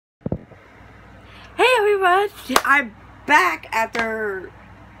Hey everyone, I'm back after,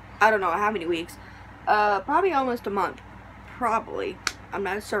 I don't know how many weeks, probably almost a month, probably, I'm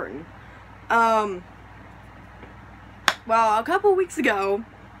not certain. Well, a couple weeks ago,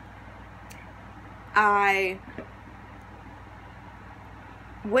 I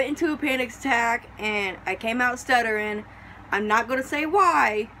went into a panic attack and I came out stuttering. I'm not going to say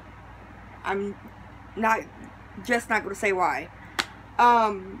why. I'm just not going to say why.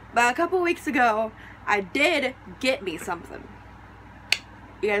 But a couple weeks ago, I did get me something.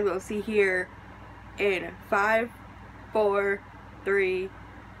 You guys will see here in 5, 4, 3,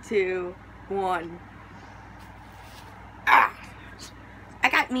 2, 1. Ah! I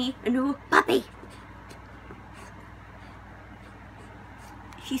got me a new puppy.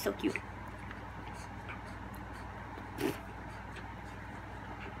 She's so cute.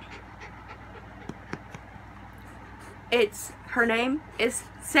 Her name is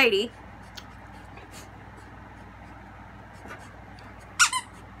Sadie.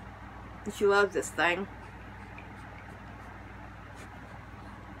 She loves this thing.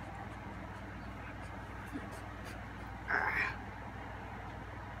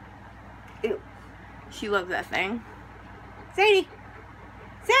 Ew. She loves that thing. Sadie!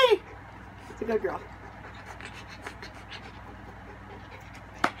 Sadie! It's a good girl.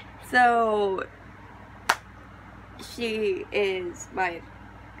 So, she is my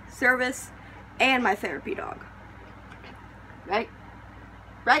service and my therapy dog. Right?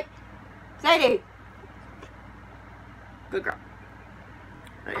 Right? Sadie! Good girl.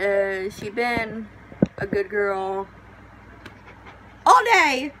 She been a good girl all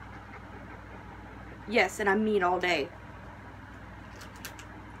day. Yes, and I mean all day.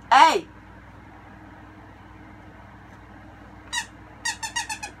 Hey!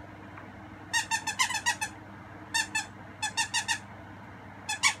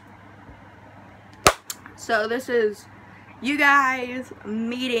 So this is you guys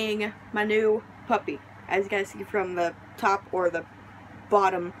meeting my new puppy. As you guys see from the top or the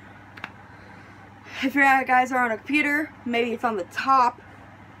bottom. If you guys are on a computer, maybe it's on the top.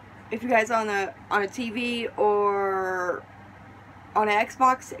 If you guys are on a TV or on an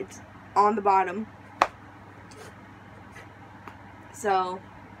Xbox, it's on the bottom. So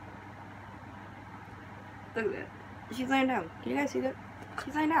look at that. She's laying down. Can you guys see that?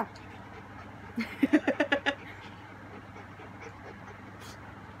 She's laying down.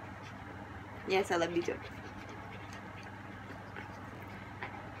 Yes, I love you too.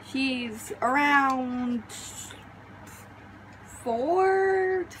 She's around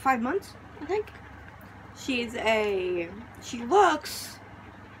 4 to 5 months, I think. She looks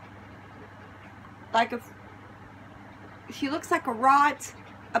like a rot,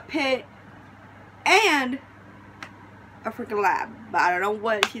 a pit, and a freaking lab. But I don't know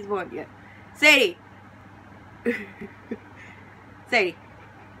what she's wanting yet. Sadie! Sadie!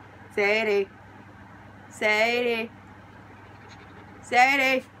 Sadie! Sadie!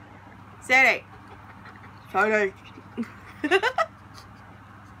 Sadie! Sadie! Sadie!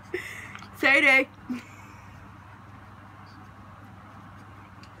 Sadie!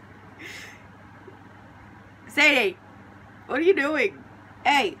 Sadie! What are you doing?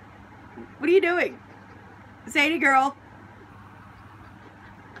 Hey! What are you doing? Sadie girl!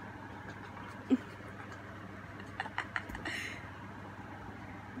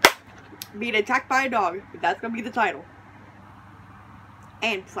 Being attacked by a dog. That's gonna be the title.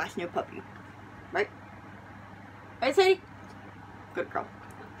 And slash new puppy. Right? Right, Sadie? Good girl.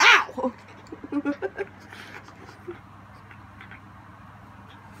 Ow!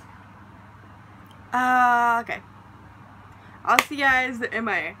 Okay. I'll see you guys in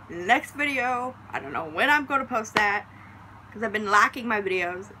my next video. I don't know when I'm going to post that, because I've been lacking my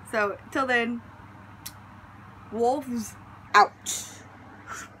videos. So, till then, wolves out.